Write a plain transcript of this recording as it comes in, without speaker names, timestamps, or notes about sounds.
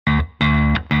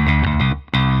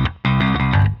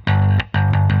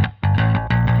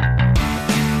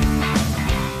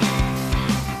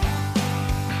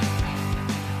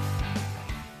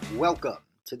Welcome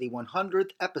to the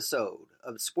 100th episode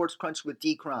of Sports Crunch with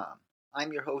D. Crom.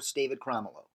 I'm your host, David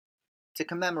Cromelo. To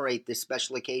commemorate this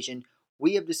special occasion,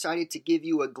 we have decided to give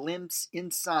you a glimpse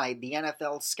inside the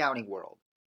NFL scouting world.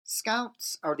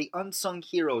 Scouts are the unsung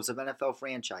heroes of NFL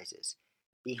franchises.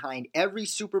 Behind every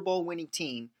Super Bowl winning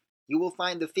team, you will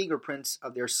find the fingerprints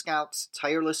of their scouts'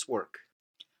 tireless work.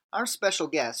 Our special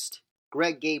guest,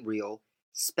 Greg Gabriel,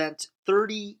 spent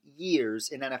 30 years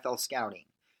in NFL scouting,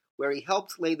 where he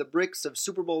helped lay the bricks of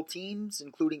Super Bowl teams,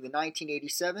 including the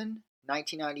 1987,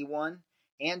 1991,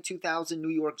 and 2000 New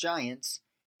York Giants,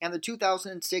 and the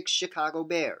 2006 Chicago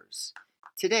Bears.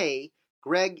 Today,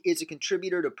 Greg is a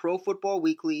contributor to Pro Football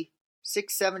Weekly,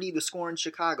 670 The Score in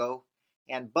Chicago,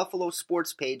 and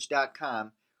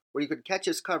BuffaloSportsPage.com, where you can catch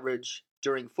his coverage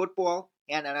during football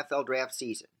and NFL draft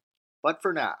season. But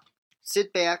for now,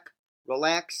 sit back,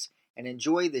 relax, and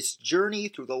enjoy this journey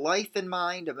through the life and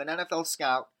mind of an NFL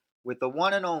scout with the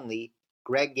one and only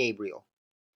Greg Gabriel.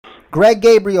 Greg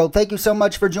Gabriel, thank you so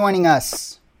much for joining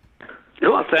us.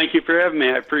 Well, thank you for having me.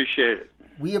 I appreciate it.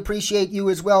 We appreciate you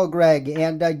as well, Greg.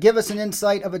 And give us an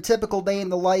insight of a typical day in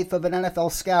the life of an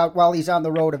NFL scout while he's on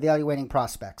the road evaluating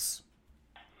prospects.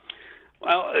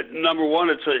 Well, number one,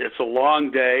 it's a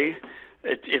long day.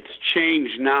 It's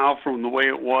changed now from the way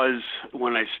it was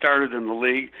when I started in the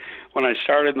league. When I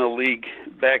started in the league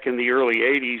back in the early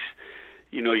 80s,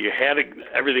 you had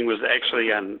everything was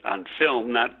actually on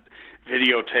film, not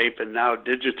videotape, and now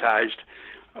digitized.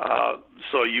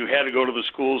 So you had to go to the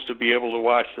schools to be able to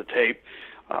watch the tape.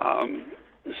 I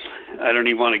don't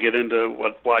even want to get into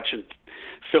what watching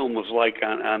film was like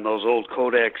on those old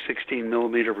Kodak 16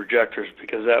 millimeter projectors,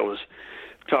 because that was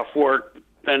tough work.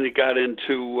 Then it got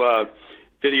into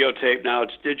videotape. Now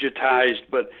it's digitized,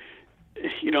 but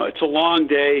it's a long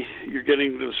day. You're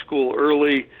getting to school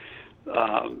early,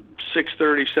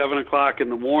 6:30, 7 o'clock in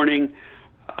the morning.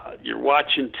 You're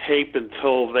watching tape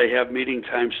until they have meeting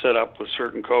time set up with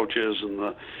certain coaches and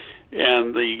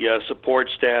the support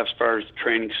staff, as far as the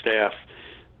training staff,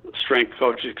 strength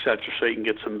coaches, etc., so you can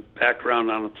get some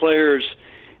background on the players.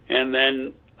 And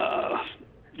then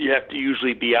you have to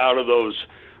usually be out of those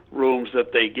rooms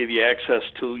that they give you access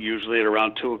to, usually at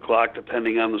around 2 o'clock,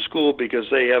 depending on the school, because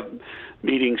they have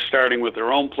meetings starting with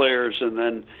their own players, and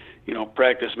then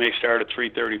practice may start at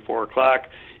 3:30, 4 o'clock.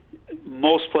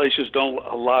 Most places don't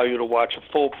allow you to watch a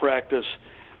full practice,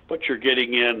 but you're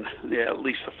getting in at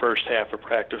least the first half of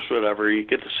practice, whatever. You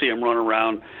get to see them run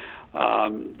around,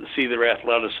 see their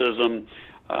athleticism,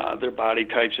 their body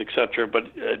types, etc.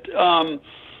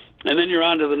 And then you're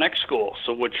on to the next school,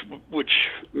 so which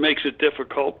makes it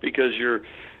difficult because you're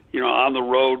on the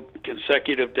road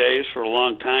consecutive days for a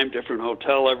long time, different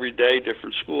hotel every day,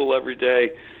 different school every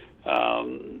day.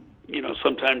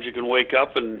 Sometimes you can wake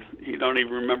up and you don't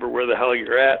even remember where the hell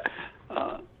you're at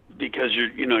because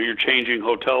you're changing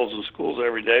hotels and schools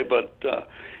every day. But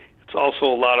it's also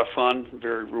a lot of fun,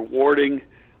 very rewarding.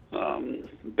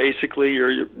 Basically,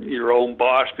 you're your own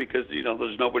boss because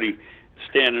there's nobody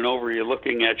standing over you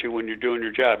looking at you when you're doing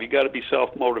your job. You got to be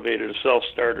self-motivated, a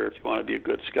self-starter if you want to be a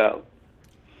good scout.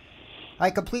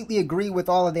 I completely agree with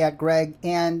all of that, Greg.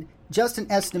 And just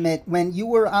an estimate, when you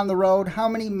were on the road, how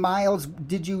many miles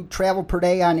did you travel per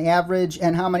day on average,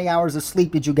 and how many hours of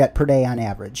sleep did you get per day on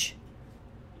average?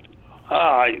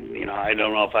 I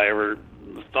don't know if I ever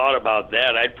thought about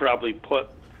that. I'd probably put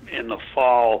in the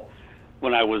fall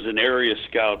when I was an area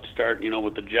scout,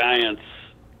 with the Giants,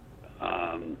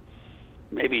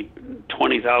 maybe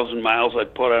 20,000 miles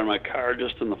I'd put on my car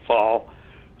just in the fall.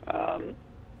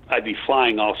 I'd be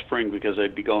flying all spring because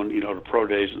I'd be going, to pro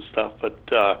days and stuff. But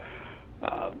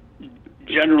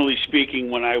generally speaking,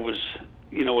 when I was,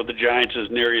 with the Giants as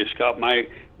an area scout,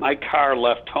 my car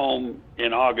left home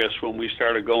in August when we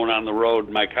started going on the road.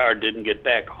 My car didn't get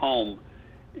back home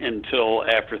until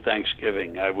after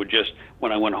Thanksgiving. I would just,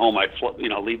 when I went home, I'd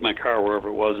leave my car wherever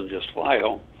it was and just fly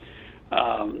home.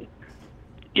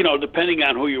 Depending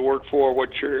on who you work for,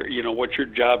 what your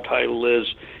job title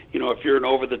is. If you're an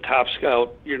over-the-top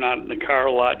scout, you're not in the car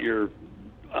a lot. You're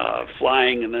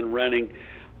flying and then renting,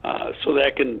 so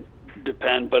that can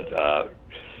depend. But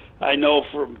I know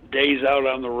from days out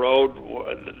on the road,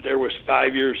 there was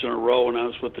 5 years in a row when I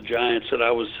was with the Giants that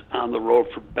I was on the road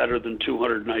for better than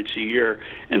 200 nights a year,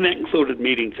 and that included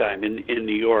meeting time in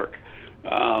New York.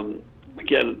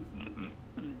 Again,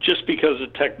 just because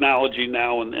of technology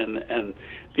now and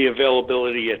the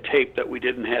availability of tape that we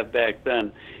didn't have back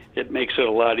then, it makes it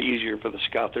a lot easier for the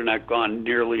scout. They're not gone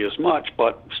nearly as much,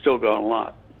 but still gone a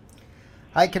lot.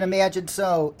 I can imagine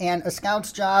so. And a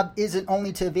scout's job isn't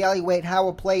only to evaluate how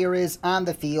a player is on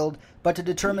the field, but to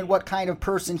determine what kind of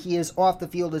person he is off the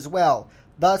field as well.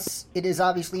 Thus, it is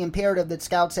obviously imperative that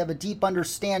scouts have a deep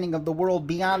understanding of the world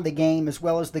beyond the game as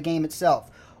well as the game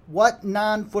itself. What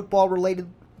non-football related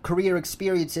career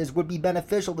experiences would be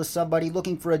beneficial to somebody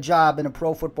looking for a job in a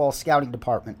pro football scouting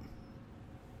department?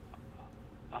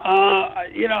 I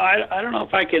don't know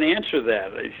if I can answer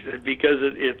that because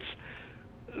it's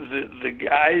the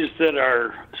guys that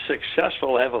are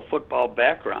successful have a football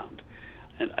background.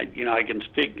 And I can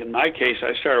speak in my case.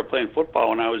 I started playing football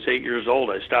when I was 8 years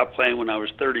old. I stopped playing when I was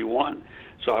 31.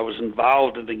 So I was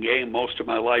involved in the game most of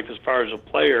my life as far as a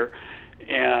player.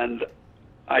 And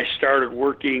I started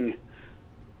working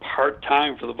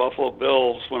part-time for the Buffalo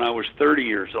Bills when I was 30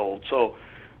 years old. So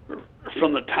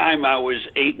from the time I was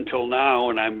 8 until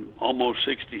now, and I'm almost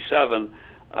 67,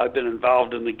 I've been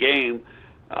involved in the game.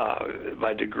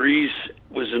 My degrees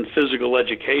was in physical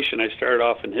education. I started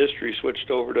off in history, switched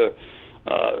over to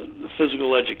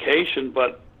physical education,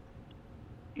 but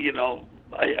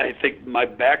I think my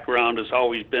background has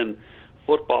always been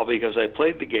football because I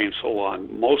played the game so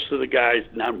long. Most of the guys,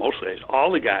 not most of the guys,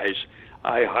 all the guys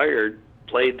I hired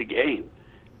played the game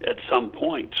at some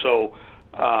point. So,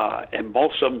 and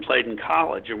most of them played in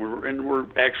college, and we're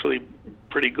actually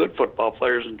pretty good football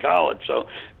players in college. So,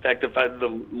 in fact,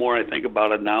 the more I think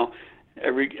about it now,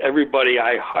 everybody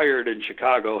I hired in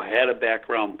Chicago had a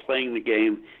background playing the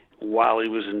game while he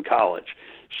was in college.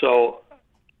 So,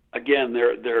 again,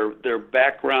 their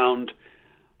background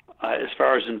as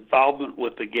far as involvement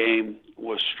with the game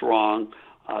was strong.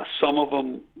 Some of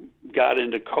them got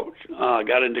into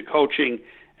coaching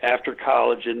after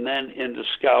college and then into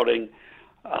scouting.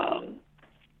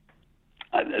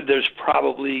 There's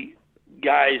probably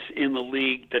guys in the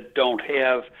league that don't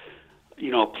have,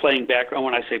 playing background.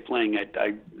 When I say playing,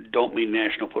 I don't mean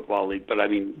National Football League, but I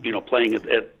mean, playing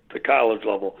at the college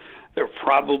level. There are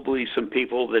probably some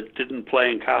people that didn't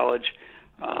play in college.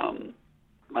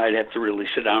 I'd have to really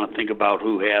sit down and think about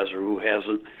who has or who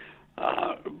hasn't.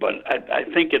 But I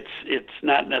think it's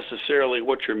not necessarily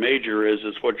what your major is,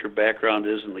 it's what your background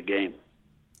is in the game.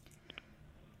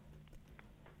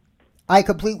 I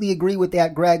completely agree with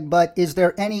that, Greg, but is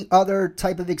there any other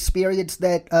type of experience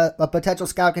that a potential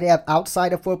scout could have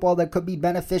outside of football that could be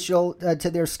beneficial to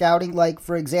their scouting? Like,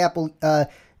 for example,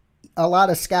 a lot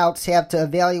of scouts have to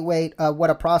evaluate what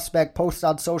a prospect posts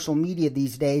on social media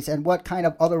these days, and what kind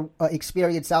of other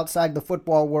experience outside the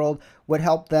football world would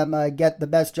help them get the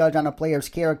best judge on a player's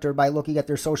character by looking at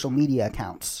their social media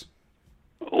accounts?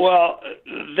 Well,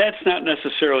 that's not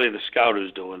necessarily the scout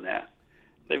who's doing that.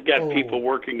 They've got people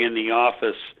working in the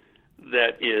office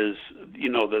that is,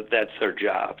 that's their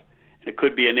job. It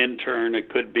could be an intern. It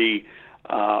could be,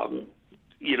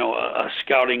 a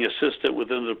scouting assistant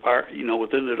within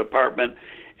the department,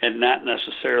 and not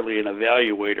necessarily an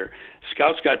evaluator.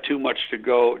 Scouts got too much to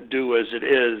go do as it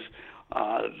is.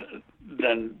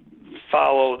 Then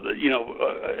follow,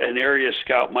 an area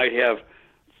scout might have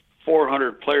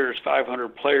 400 players,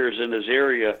 500 players in his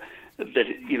area that,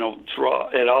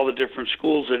 at all the different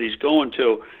schools that he's going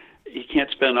to. He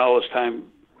can't spend all his time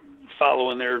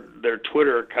following their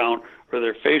Twitter account or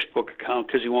their Facebook account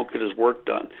because he won't get his work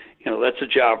done. That's a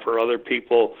job for other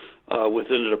people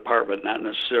within the department, not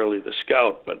necessarily the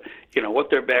scout. But,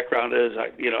 what their background is,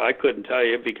 I couldn't tell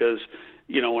you because,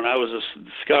 when I was a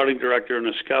scouting director and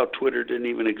a scout, Twitter didn't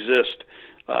even exist,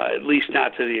 at least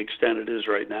not to the extent it is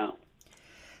right now.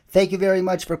 Thank you very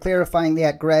much for clarifying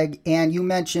that, Greg. And you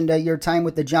mentioned your time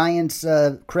with the Giants.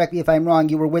 Correct me if I'm wrong.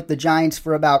 You were with the Giants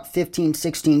for about 15,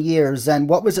 16 years. And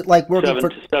what was it like working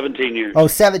 17 years. Oh,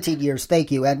 17 years.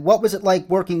 Thank you. And what was it like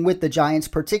working with the Giants,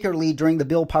 particularly during the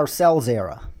Bill Parcells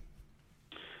era?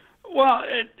 Well,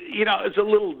 it's a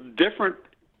little different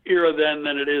era then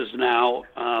than it is now.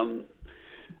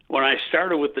 When I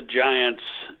started with the Giants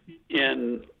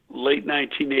in late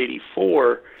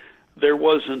 1984, there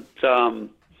wasn't...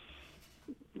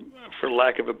 for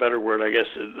lack of a better word, I guess,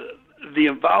 the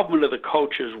involvement of the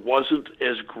coaches wasn't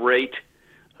as great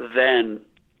then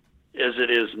as it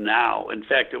is now. In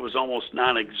fact, it was almost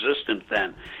non-existent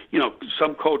then.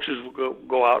 Some coaches would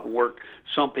go out and work.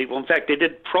 Some people, in fact, they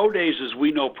did pro days as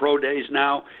we know pro days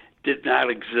now, did not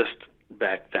exist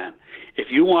back then. If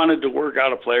you wanted to work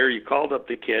out a player, you called up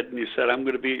the kid and you said, I'm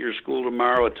going to be at your school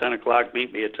tomorrow at 10 o'clock,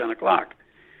 meet me at 10 o'clock.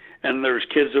 And there's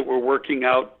kids that were working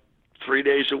out 3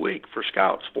 days a week for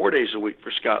scouts, 4 days a week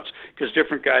for scouts, because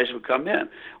different guys would come in.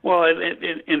 Well,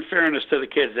 in fairness to the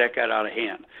kids, that got out of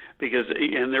hand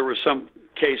and there were some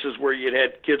cases where you'd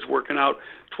had kids working out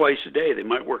twice a day. They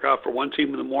might work out for one team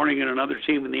in the morning and another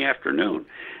team in the afternoon.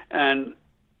 And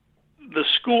the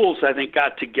schools, I think,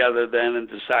 got together then and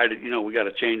decided, we got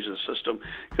to change the system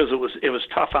because it was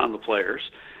tough on the players.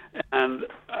 And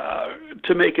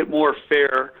to make it more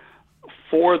fair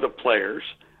for the players,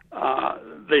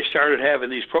 they started having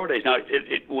these pro days. Now,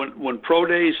 when pro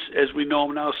days, as we know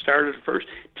them now, started first,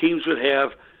 teams would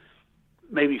have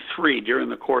maybe 3 during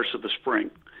the course of the spring,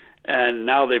 and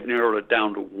now they've narrowed it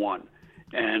down to 1.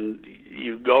 And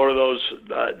you go to those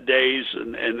days,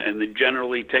 and they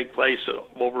generally take place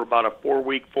over about a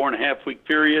 4.5 week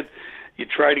period. You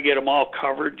try to get them all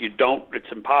covered. You don't.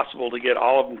 It's impossible to get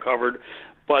all of them covered.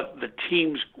 But the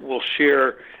teams will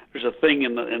share. There's a thing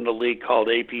in the league called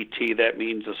APT. That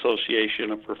means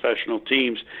Association of Professional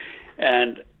Teams.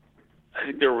 And I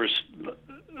think there was,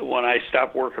 when I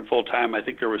stopped working full time, I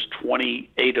think there was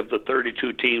 28 of the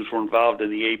 32 teams were involved in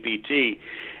the APT,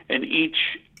 and each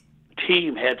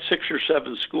team had 6 or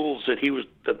 7 schools that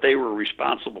they were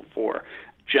responsible for,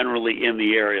 generally in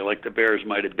the area. Like the Bears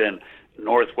might have been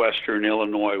Northwestern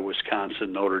Illinois,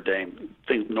 Wisconsin, Notre Dame,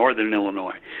 Northern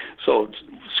Illinois. So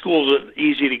schools are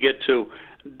easy to get to.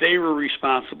 They were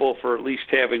responsible for at least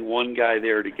having one guy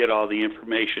there to get all the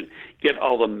information, get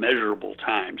all the measurable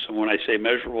times. And when I say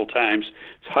measurable times,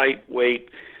 it's height, weight,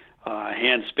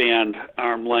 hand span,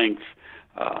 arm length,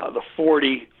 the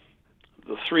 40,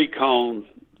 the 3-cone,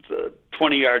 the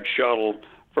 20-yard shuttle,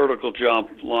 vertical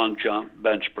jump, long jump,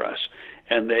 bench press.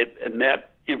 And that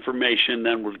information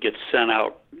then would get sent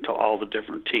out to all the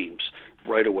different teams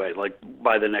right away. Like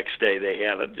by the next day they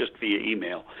had it just via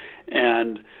email.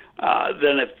 And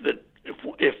then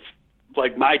if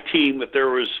like my team, if there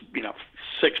was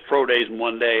 6 pro days in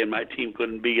one day and my team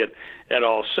couldn't be at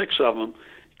all 6 of them,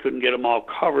 couldn't get them all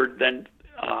covered, then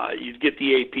you'd get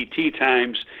the APT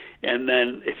times. And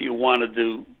then if you wanted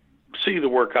to see the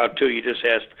workout too,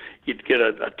 you'd get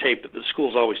a tape. The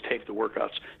schools always tape the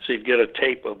workouts, so you'd get a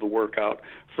tape of the workout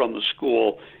from the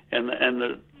school, and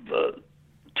the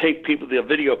tape people, the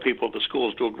video people at the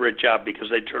schools do a great job because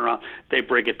they turn around, they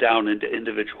break it down into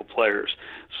individual players.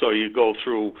 So you go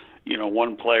through,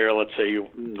 one player, let's say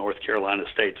North Carolina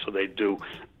State, so they do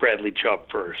Bradley Chubb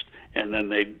first, and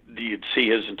then you'd see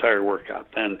his entire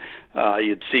workout. Then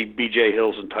you'd see B.J.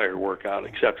 Hill's entire workout,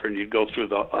 et cetera, and you'd go through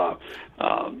the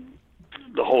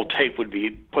whole tape would be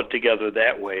put together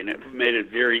that way, and it made it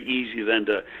very easy then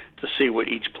to see what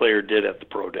each player did at the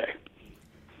pro day.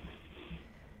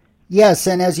 Yes,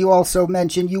 and as you also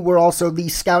mentioned, you were also the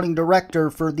scouting director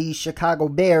for the Chicago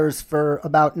Bears for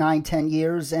about 9-10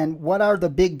 years. And what are the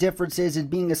big differences in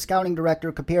being a scouting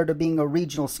director compared to being a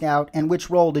regional scout, and which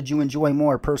role did you enjoy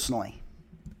more personally?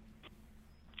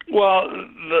 Well,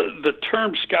 the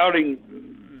term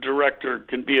scouting director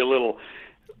can be a little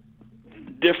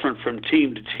different from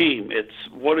team to team. It's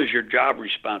what is your job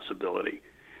responsibility,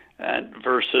 and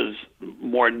versus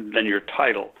more than your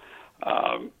title.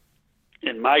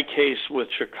 In my case with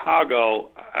Chicago,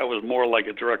 I was more like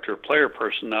a director of player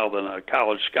personnel than a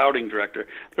college scouting director.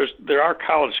 There are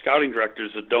college scouting directors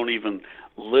that don't even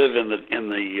live in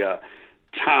the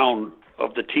town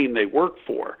of the team they work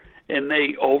for, and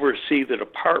they oversee the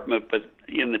department, but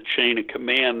in the chain of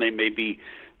command, they may be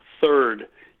third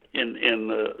in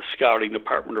the scouting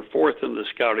department or fourth in the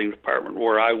scouting department,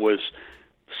 where I was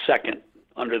second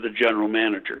under the general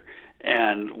manager.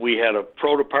 And we had a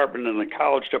pro department and a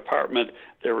college department.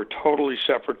 They were totally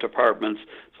separate departments.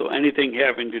 So anything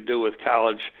having to do with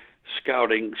college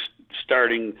scouting,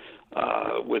 starting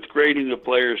with grading the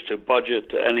players to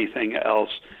budget to anything else,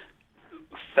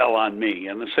 fell on me.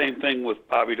 And the same thing with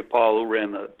Bobby DePaul, who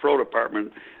ran the pro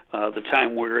department the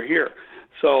time we were here.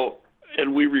 So,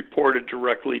 and we reported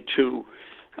directly to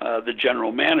the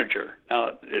general manager.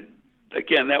 Now,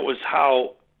 again, that was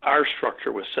how our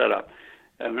structure was set up.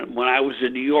 And when I was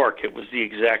in New York, it was the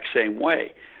exact same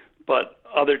way. But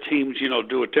other teams,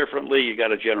 do it differently. You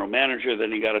got a general manager,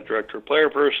 then you got a director of player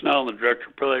personnel, and the director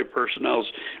of player personnel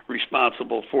is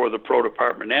responsible for the pro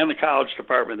department and the college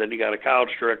department. Then you got a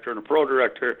college director and a pro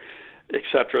director, et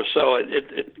cetera. So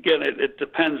it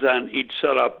depends on each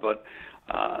setup. But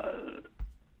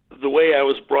the way I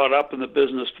was brought up in the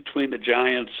business between the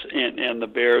Giants and the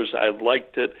Bears, I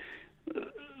liked it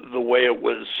the way it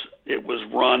was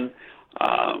run.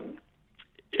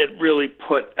 It really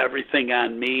put everything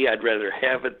on me. I'd rather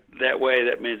have it that way.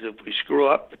 That means if we screw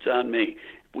up, it's on me.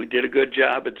 If we did a good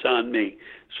job, it's on me.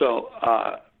 So,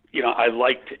 I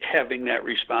liked having that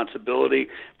responsibility.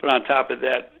 But on top of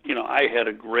that, I had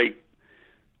a great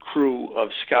crew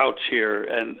of scouts here,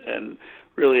 and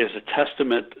really as a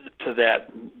testament to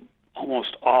that,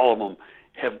 almost all of them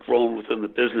have grown within the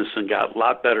business and got a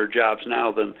lot better jobs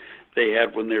now than they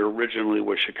had when they were originally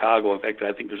with Chicago. In fact,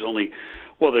 I think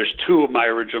there's 2 of my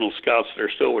original scouts that are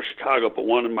still with Chicago, but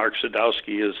one, Mark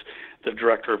Sadowski, is the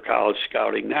director of college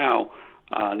scouting now.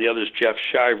 And the other is Jeff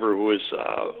Shiver, who is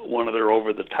one of their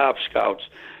over-the-top scouts.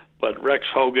 But Rex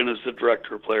Hogan is the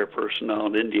director of player personnel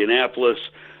in Indianapolis.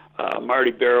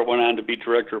 Marty Barrett went on to be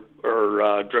director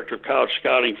of college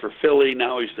scouting for Philly.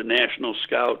 Now he's the national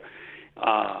scout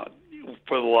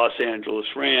for the Los Angeles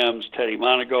Rams. Teddy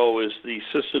Monaco is the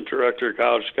assistant director of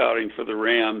college scouting for the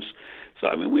Rams. So,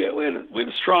 I mean, we had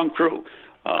a strong crew.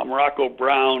 Morocco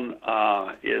Brown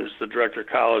is the director of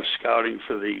college scouting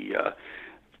for the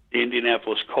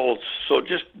Indianapolis Colts. So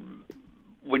just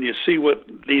when you see what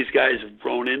these guys have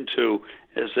grown into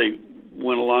as they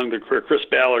went along their career, Chris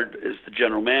Ballard is the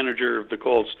general manager of the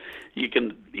Colts. You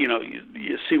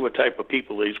see what type of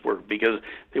people these were, because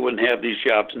they wouldn't have these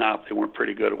jobs now if they weren't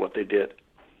pretty good at what they did.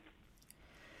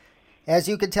 As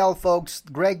you can tell, folks,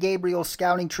 Greg Gabriel's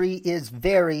scouting tree is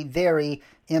very, very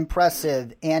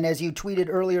impressive. And as you tweeted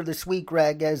earlier this week,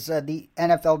 Greg, as the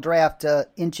NFL draft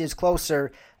inches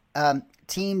closer,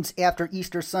 teams after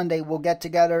Easter Sunday will get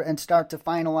together and start to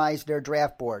finalize their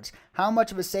draft boards. How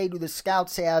much of a say do the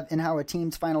scouts have in how a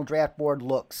team's final draft board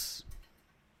looks?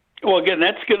 Well, again,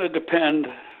 that's going to depend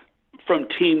from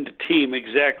team to team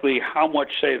exactly how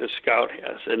much say the scout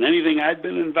has. And anything I've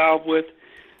been involved with,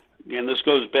 and this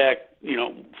goes back,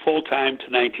 full-time to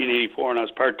 1984, and I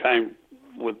was part-time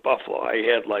with Buffalo. I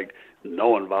had,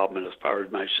 no involvement as far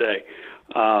as my say,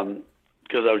 because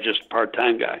I was just a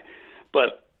part-time guy.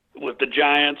 But with the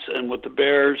Giants and with the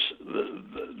Bears,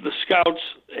 the scouts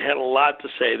had a lot to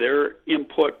say. Their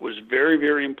input was very,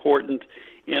 very important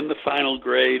in the final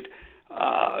grade.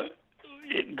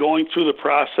 Going through the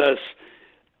process,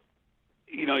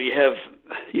 you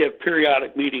have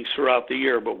periodic meetings throughout the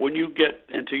year, but when you get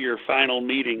into your final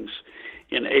meetings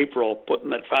in April,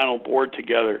 putting that final board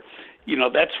together,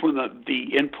 that's when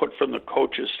the input from the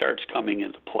coaches starts coming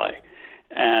into play.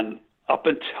 And up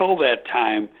until that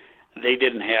time, they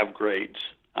didn't have grades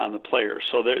on the players.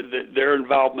 So their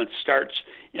involvement starts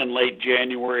in late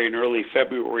January and early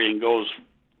February and goes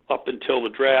up until the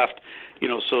draft.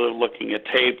 So they're looking at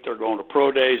tape, they're going to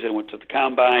pro days, they went to the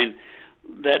combine,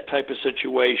 that type of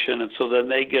situation. And so then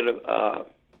they get a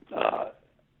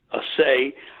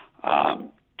say.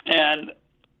 And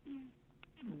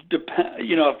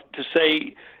to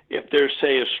say if their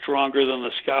say is stronger than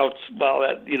the scouts, well,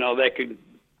 that could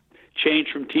change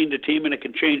from team to team, and it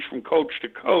can change from coach to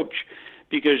coach,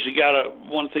 because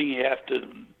one thing you have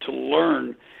to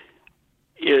learn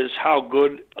is how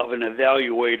good of an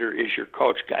evaluator is your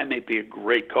coach. Guy may be a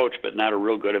great coach, but not a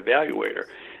real good evaluator.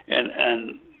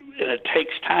 And it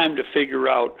takes time to figure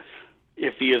out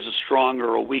if he is a strong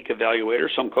or a weak evaluator.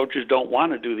 Some coaches don't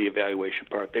want to do the evaluation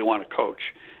part. They want to coach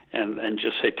and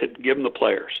just say, give them the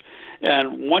players.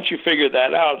 And once you figure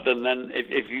that out, then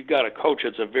if you've got a coach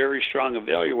that's a very strong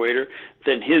evaluator,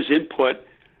 then his input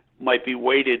might be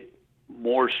weighted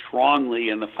more strongly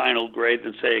in the final grade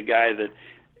than, say, a guy that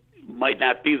might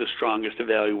not be the strongest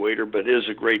evaluator but is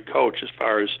a great coach as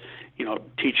far as,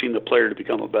 teaching the player to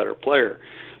become a better player.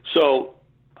 So,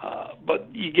 but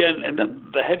again, and then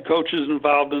the head coach is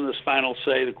involved in this final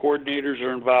say, the coordinators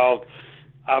are involved,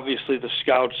 obviously the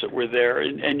scouts that were there,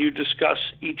 and you discuss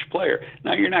each player.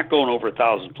 Now, you're not going over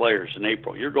 1,000 players in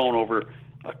April. You're going over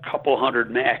a couple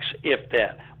hundred max, if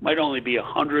that. Might only be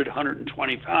 100,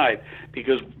 125,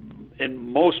 because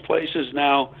in most places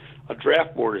now, a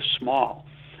draft board is small.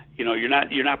 You're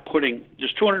not putting,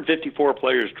 there's 254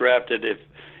 players drafted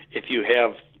if you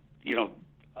have,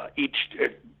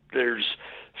 there's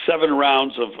 7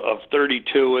 rounds of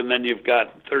 32, and then you've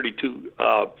got 32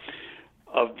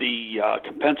 of the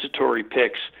compensatory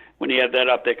picks. When you add that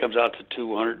up, that comes out to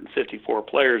 254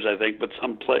 players, I think. But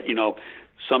some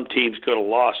teams could have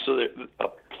lost a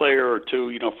player or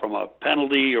two, from a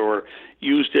penalty, or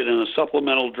used it in a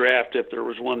supplemental draft if there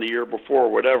was one the year before,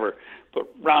 or whatever. But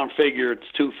round figure,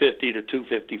 it's 250 to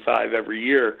 255 every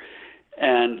year.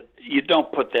 And you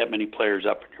don't put that many players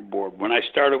up on your board. When I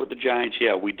started with the Giants,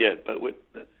 yeah, we did. But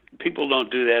people don't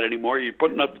do that anymore. You're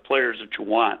putting up the players that you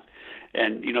want.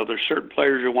 And, there's certain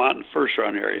players you want in the first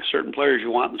round area, certain players you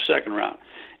want in the second round.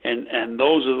 And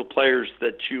those are the players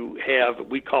that you have.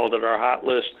 We called it our hot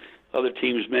list. Other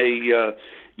teams may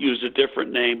use a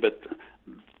different name, but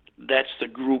that's the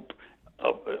group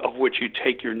of which you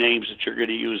take your names that you're going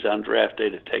to use on draft day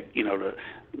to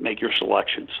make your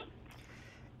selections.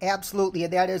 Absolutely,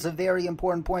 and that is a very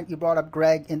important point you brought up,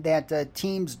 Greg, in that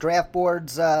teams' draft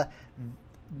boards,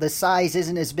 the size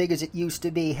isn't as big as it used to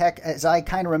be. Heck, as I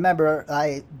kind of remember,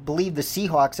 I believe the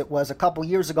Seahawks, it was a couple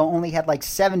years ago, only had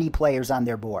 70 players on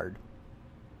their board.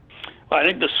 Well, I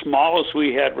think the smallest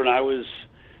we had when I was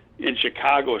in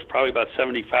Chicago was probably about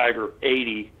 75 or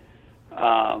 80,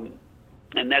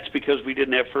 and that's because we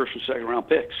didn't have first and second round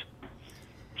picks.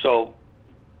 So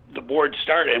the board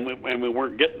started, and we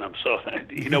weren't getting them. So,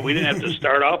 we didn't have to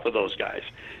start off with those guys.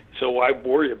 So why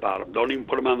worry about them? Don't even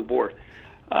put them on the board.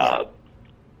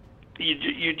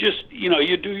 You just,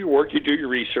 you do your work, you do your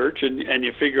research, and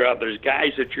you figure out there's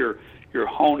guys that you're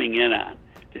honing in on.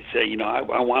 They say,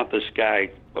 I want this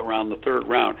guy around the third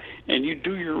round. And you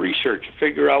do your research,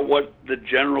 figure out what the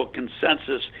general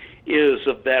consensus is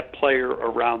of that player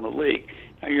around the league.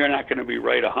 Now, you're not going to be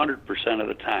right 100% of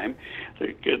the time.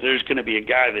 There's going to be a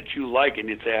guy that you like, and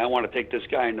you'd say, I want to take this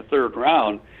guy in the third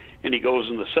round, and he goes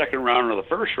in the second round or the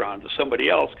first round to somebody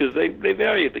else because they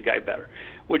value the guy better,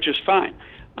 which is fine.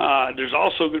 There's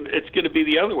also, it's going to be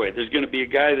the other way. There's going to be a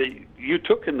guy that you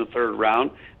took in the third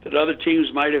round that other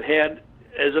teams might have had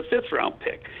as a fifth-round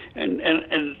pick. And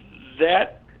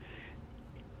that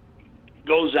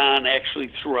goes on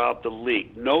actually throughout the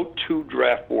league. No two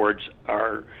draft boards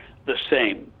are the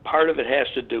same. Part of it has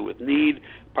to do with need.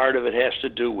 Part of it has to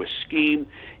do with scheme.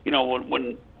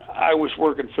 When I was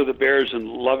working for the Bears and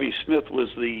Lovie Smith was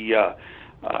the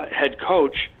head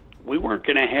coach, we weren't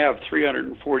going to have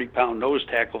 340-pound nose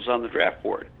tackles on the draft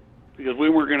board because we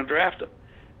weren't going to draft them.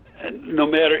 And no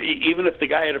matter, even if the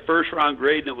guy had a first-round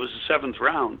grade and it was the seventh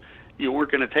round, you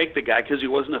weren't going to take the guy because he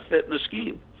wasn't a fit in the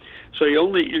scheme. So you're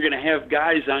going to have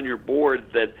guys on your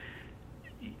board that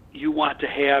you want to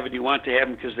have, and you want to have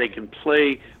them because they can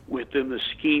play within the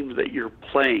scheme that you're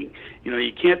playing.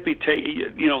 You can't be taking.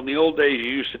 In the old days,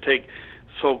 you used to take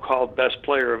so-called best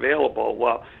player available.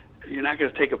 Well, you're not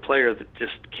going to take a player that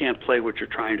just can't play what you're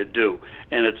trying to do,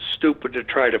 and it's stupid to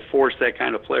try to force that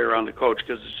kind of player on the coach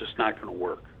because it's just not going to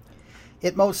work.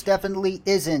 It most definitely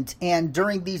isn't. And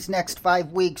during these next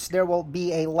 5 weeks, there will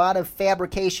be a lot of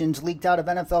fabrications leaked out of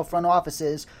NFL front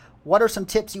offices. What are some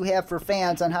tips you have for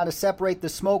fans on how to separate the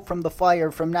smoke from the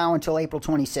fire from now until April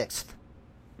 26th?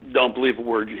 Don't believe a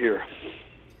word you hear.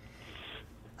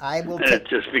 I will.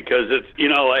 Just because it's,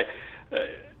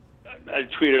 I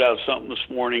tweeted out something this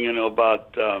morning,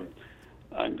 about.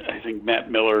 I think Matt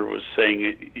Miller was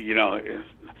saying, he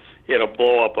had to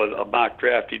blow up a mock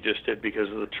draft he just did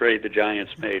because of the trade the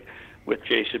Giants made with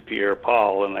Jason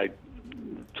Pierre-Paul, and I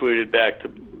tweeted back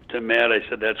to Matt. I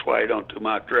said that's why I don't do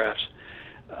mock drafts.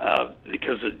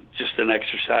 Because it's just an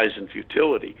exercise in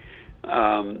futility.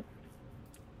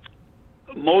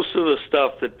 Most of the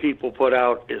stuff that people put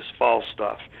out is false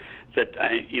stuff. That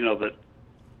that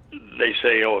they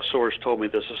say, a source told me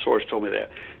this, a source told me that.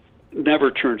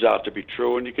 Never turns out to be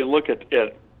true. And you can look at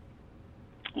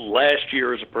last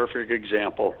year as a perfect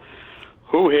example.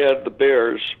 Who had the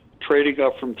Bears trading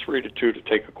up from 3 to 2 to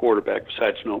take a quarterback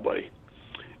besides nobody?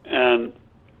 And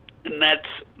that's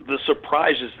the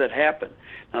surprises that happen.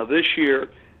 Now, this year,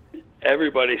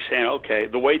 everybody's saying, okay,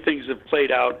 the way things have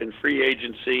played out in free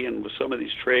agency and with some of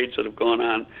these trades that have gone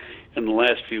on in the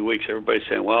last few weeks, everybody's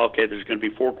saying, well, okay, there's going to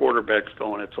be 4 quarterbacks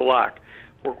going. It's a lock.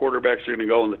 4 quarterbacks are going to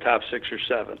go in the top 6 or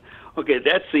 7. Okay,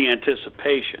 that's the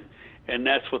anticipation, and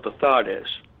that's what the thought is.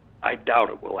 I doubt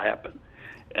it will happen.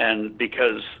 And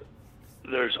because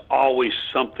there's always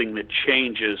something that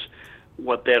changes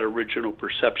what that original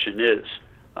perception is.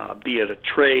 Be it a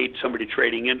trade, somebody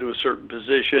trading into a certain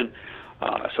position,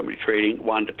 somebody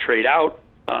wanted to trade out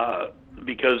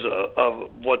because of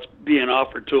what's being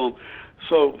offered to them.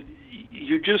 So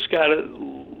you just got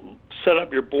to set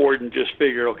up your board and just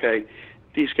figure, okay,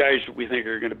 these guys we think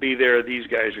are going to be there. These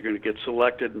guys are going to get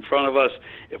selected in front of us.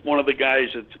 If one of the guys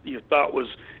that you thought was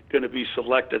going to be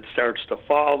selected starts to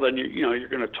fall, then you're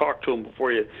going to talk to him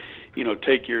before you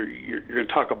take you're going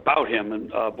to talk about him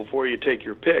and before you take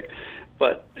your pick.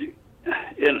 But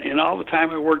in all the time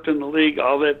I worked in the league,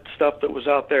 all that stuff that was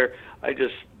out there, I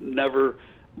just never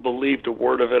believed a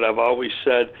word of it. I've always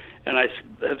said, and I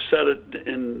have said it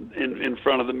in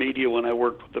front of the media when I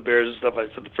worked with the Bears and stuff,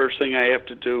 I said the first thing I have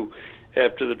to do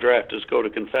after the draft is go to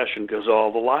confession because of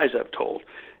all the lies I've told.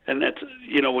 And that's,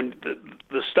 when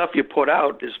the stuff you put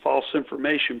out is false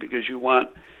information because you want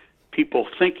people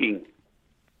thinking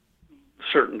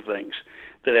certain things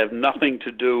that have nothing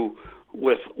to do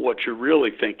with what you're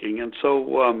really thinking. And so,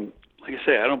 like I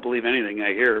say, I don't believe anything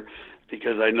I hear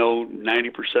because I know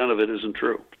 90% of it isn't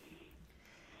true.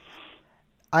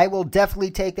 I will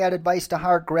definitely take that advice to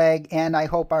heart, Greg, and I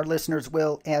hope our listeners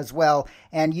will as well.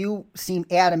 And you seem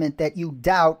adamant that you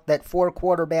doubt that 4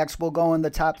 quarterbacks will go in the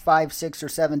top 5, 6, or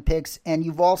 7 picks. And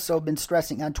you've also been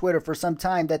stressing on Twitter for some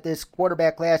time that this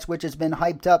quarterback class, which has been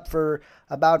hyped up for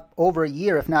about over a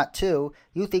year, if not 2,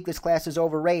 you think this class is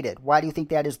overrated. Why do you think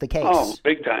that is the case? Oh,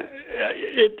 big time.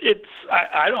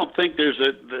 I don't think there's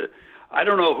I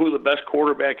don't know who the best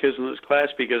quarterback is in this class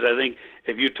because I think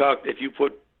if you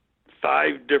put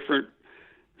 5 different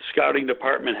scouting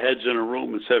department heads in a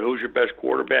room and said, who's your best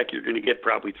quarterback, you're going to get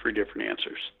probably 3 different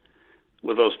answers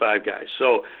with those 5 guys.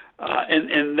 So,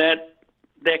 and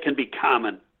that can be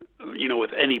common,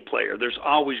 with any player. There's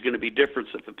always going to be difference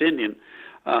of opinion,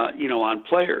 on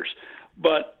players.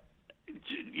 But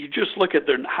you just look at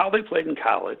how they played in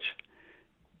college,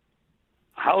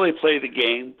 how they play the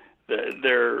game,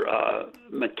 their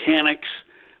mechanics,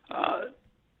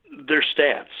 their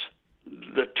stats,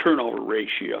 the turnover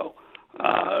ratio,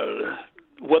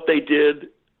 what they did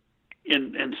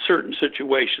in certain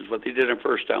situations, what they did in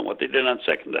first down, what they did on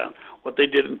second down, what they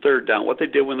did in third down, what they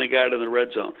did when they got in the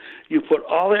red zone. You put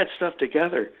all that stuff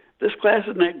together, this class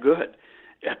isn't that good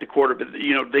at the quarterback.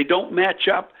 They don't match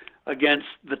up against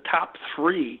the top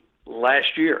 3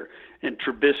 last year in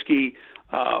Trubisky,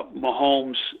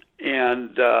 Mahomes,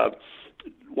 and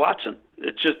Watson.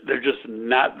 They're just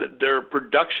not. Their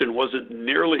production wasn't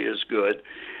nearly as good,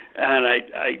 and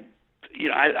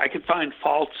I could find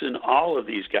faults in all of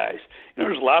these guys.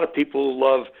 There's a lot of people who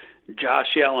love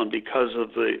Josh Allen because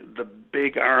of the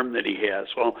big arm that he has.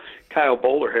 Well, Kyle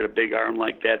Bowler had a big arm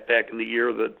like that back in the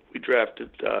year that we drafted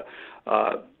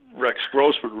Rex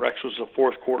Grossman. Rex was the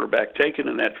 4th quarterback taken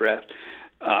in that draft,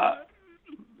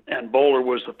 and Bowler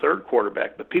was the 3rd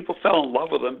quarterback. But people fell in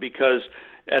love with him because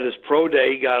at his pro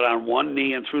day, he got on one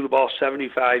knee and threw the ball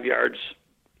 75 yards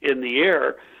in the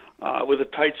air with a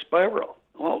tight spiral.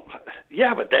 Well,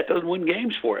 yeah, but that doesn't win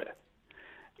games for you.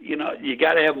 You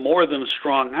got to have more than a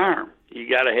strong arm. You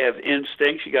got to have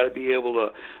instincts. You got to be able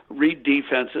to read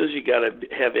defenses. You got to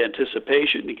have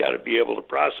anticipation. You got to be able to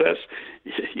process.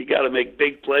 You got to make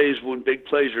big plays when big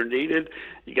plays are needed.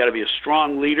 You got to be a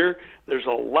strong leader. There's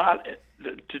a lot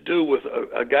to do with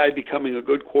a guy becoming a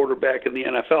good quarterback in the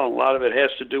NFL. And a lot of it has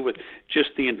to do with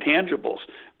just the intangibles.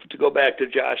 But to go back to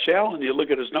Josh Allen, you look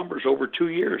at his numbers over 2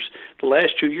 years. The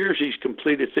last 2 years, he's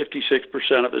completed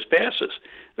 56% of his passes.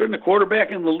 There's the quarterback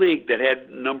in the league that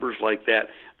had numbers like that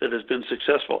has been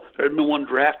successful. There's no one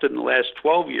drafted in the last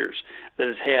 12 years that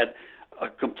has had a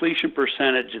completion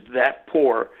percentage that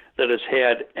poor that has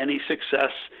had any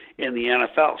success in the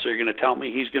NFL. So you're going to tell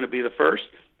me he's going to be the first?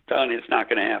 I'm telling you, it's not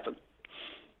going to happen.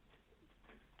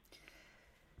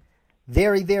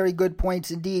 Very, very good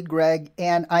points indeed, Greg.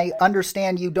 And I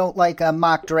understand you don't like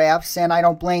mock drafts, and I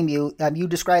don't blame you. You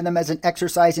describe them as an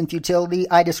exercise in futility.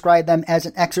 I describe them as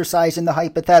an exercise in the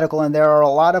hypothetical, and there are a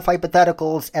lot of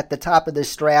hypotheticals at the top of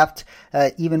this draft,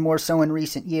 even more so in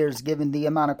recent years, given the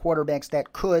amount of quarterbacks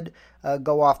that could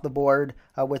go off the board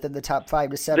within the top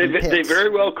 5 to 7 picks. They very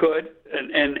well could,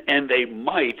 and they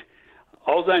might.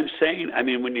 All I'm saying,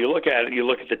 when you look at it, you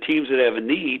look at the teams that have a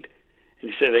need, and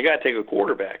you say they got to take a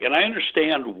quarterback. And I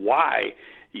understand why.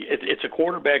 It's a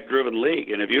quarterback-driven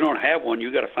league, and if you don't have one,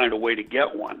 you got to find a way to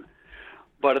get one.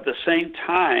 But at the same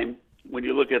time, when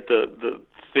you look at the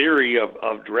theory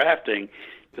of drafting,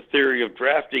 the theory of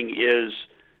drafting is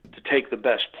to take the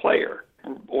best player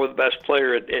or the best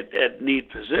player at need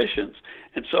positions.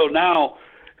 And so now,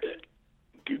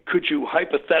 could you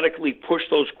hypothetically push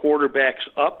those quarterbacks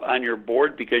up on your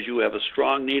board because you have a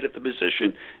strong need at the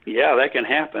position? Yeah, that can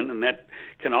happen, and that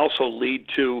can also lead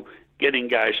to getting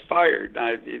guys fired.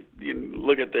 Now, if you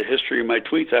look at the history of my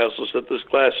tweets, I also said this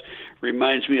class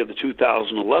reminds me of the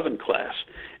 2011 class.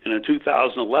 And in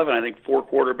 2011, I think 4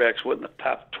 quarterbacks went in the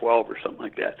top 12 or something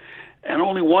like that. And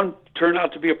only one turned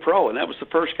out to be a pro, and that was the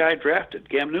first guy drafted,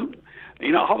 Cam Newton.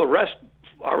 All the rest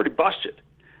already busted.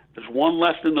 There's one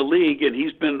left in the league, and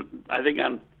he's been, I think,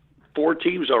 on 4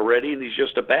 teams already, and he's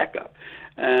just a backup.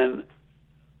 And,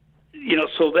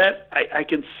 so that I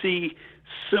can see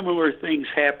similar things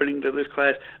happening to this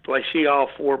class. Do I see all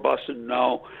 4 busted?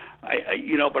 No.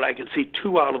 But I can see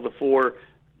 2 out of the 4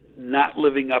 not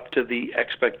living up to the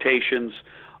expectations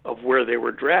of where they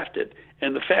were drafted.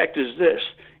 And the fact is this: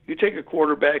 you take a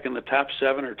quarterback in the top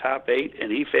 7 or top 8,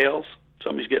 and he fails,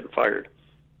 somebody's getting fired.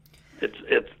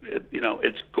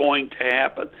 It's going to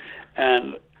happen,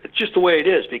 and it's just the way it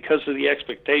is because of the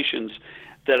expectations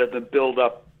that have been built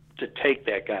up to take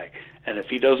that guy. And if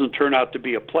he doesn't turn out to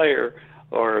be a player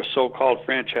or a so-called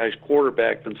franchise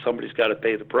quarterback, then somebody's got to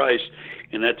pay the price,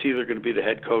 and that's either going to be the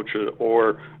head coach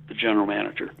or the general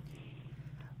manager.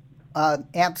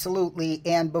 Absolutely.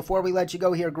 And before we let you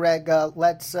go here, Greg,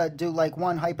 let's do like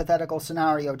one hypothetical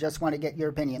scenario. Just want to get your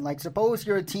opinion. Like, suppose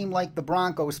you're a team like the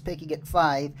Broncos picking at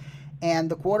 5,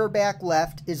 and the quarterback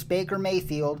left is Baker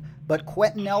Mayfield, but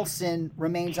Quentin Nelson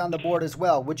remains on the board as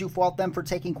well. Would you fault them for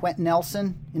taking Quentin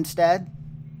Nelson instead?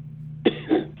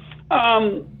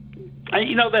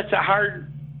 That's a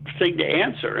hard thing to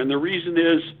answer. And the reason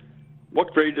is,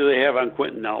 what grade do they have on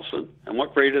Quentin Nelson, and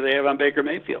what grade do they have on Baker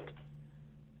Mayfield?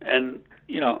 And,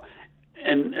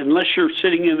 And unless you're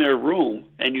sitting in their room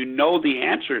and you know the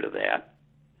answer to that,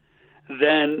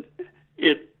 then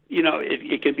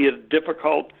it can be a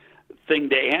difficult thing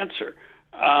to answer.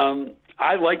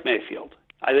 I like Mayfield.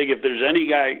 I think if there's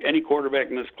any quarterback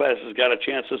in this class has got a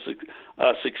chance of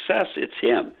success, it's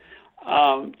him.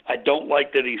 I don't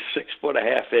like that he's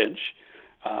 6'1.5",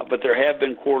 but there have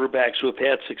been quarterbacks who have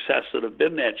had success that have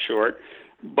been that short,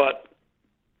 but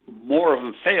more of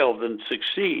them fail than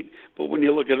succeed. But when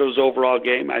you look at his overall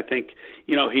game, I think,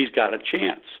 he's got a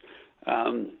chance.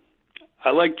 I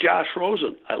like Josh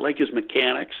Rosen. I like his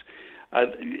mechanics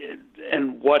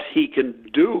and what he can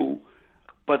do,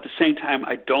 but at the same time,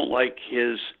 I don't like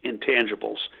his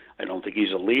intangibles. I don't think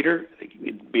he's a leader. I think he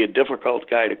can be a difficult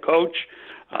guy to coach.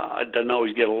 Doesn't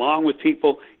always get along with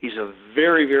people. He's a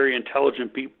very, very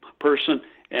intelligent person,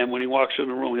 and when he walks in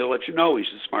the room, he'll let you know he's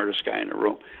the smartest guy in the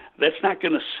room. That's not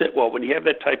going to sit well. When you have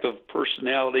that type of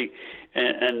personality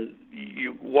and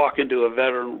you walk into a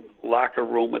veteran locker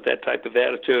room with that type of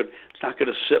attitude, it's not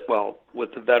going to sit well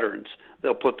with the veterans.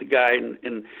 They'll put the guy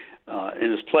in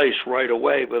his place right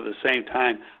away, but at the same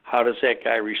time, how does that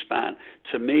guy respond?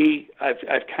 To me,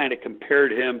 I've kind of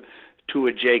compared him to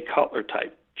a Jay Cutler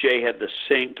type. Jay had the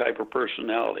same type of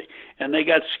personality, and they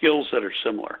got skills that are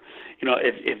similar.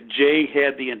 If Jay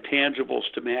had the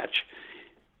intangibles to match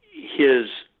his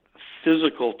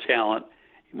physical talent,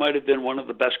 he might have been one of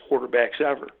the best quarterbacks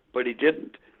ever, but he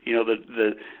didn't.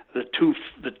 The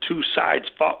two sides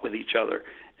fought with each other,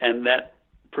 and that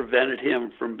prevented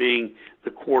him from being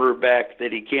the quarterback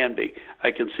that he can be.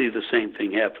 I can see the same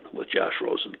thing happen with Josh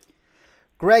Rosen.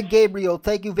 Greg Gabriel,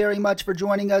 thank you very much for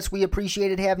joining us. We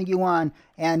appreciated having you on,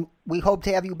 and we hope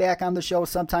to have you back on the show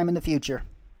sometime in the future.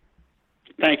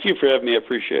 Thank you for having me. I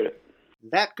appreciate it.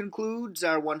 That concludes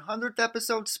our 100th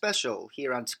episode special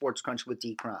here on Sports Crunch with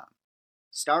D. Crom.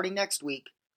 Starting next week,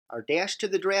 our Dash to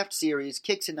the Draft series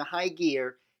kicks into high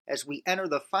gear as we enter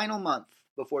the final month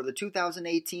before the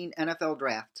 2018 NFL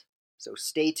Draft, so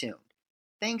stay tuned.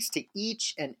 Thanks to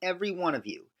each and every one of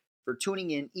you for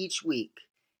tuning in each week,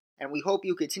 and we hope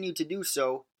you continue to do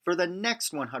so for the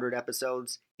next 100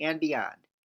 episodes and beyond.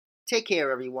 Take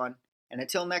care, everyone, and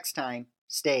until next time,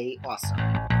 stay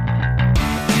awesome.